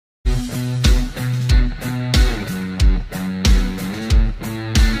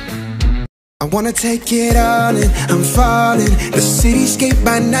wanna take it all in, I'm falling. The cityscape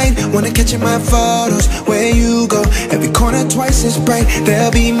by night, wanna catch in my photos. Where you go, every corner twice as bright.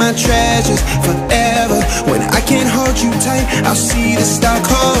 They'll be my treasures forever. When I can't hold you tight, I'll see the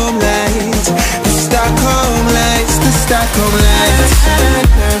Stockholm lights. The Stockholm lights, the Stockholm lights.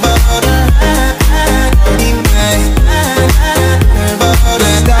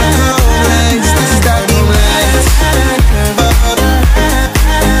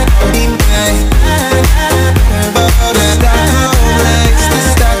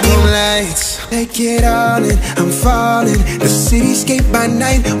 Take it all in, I'm falling. The cityscape by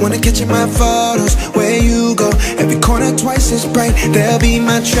night, wanna catch in my photos. Where you go, every corner twice as bright. They'll be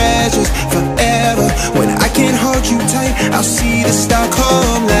my treasures forever. When I can't hold you tight, I'll see the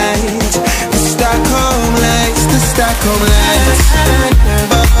Stockholm lights. The Stockholm lights, the Stockholm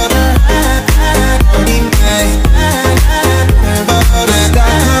lights.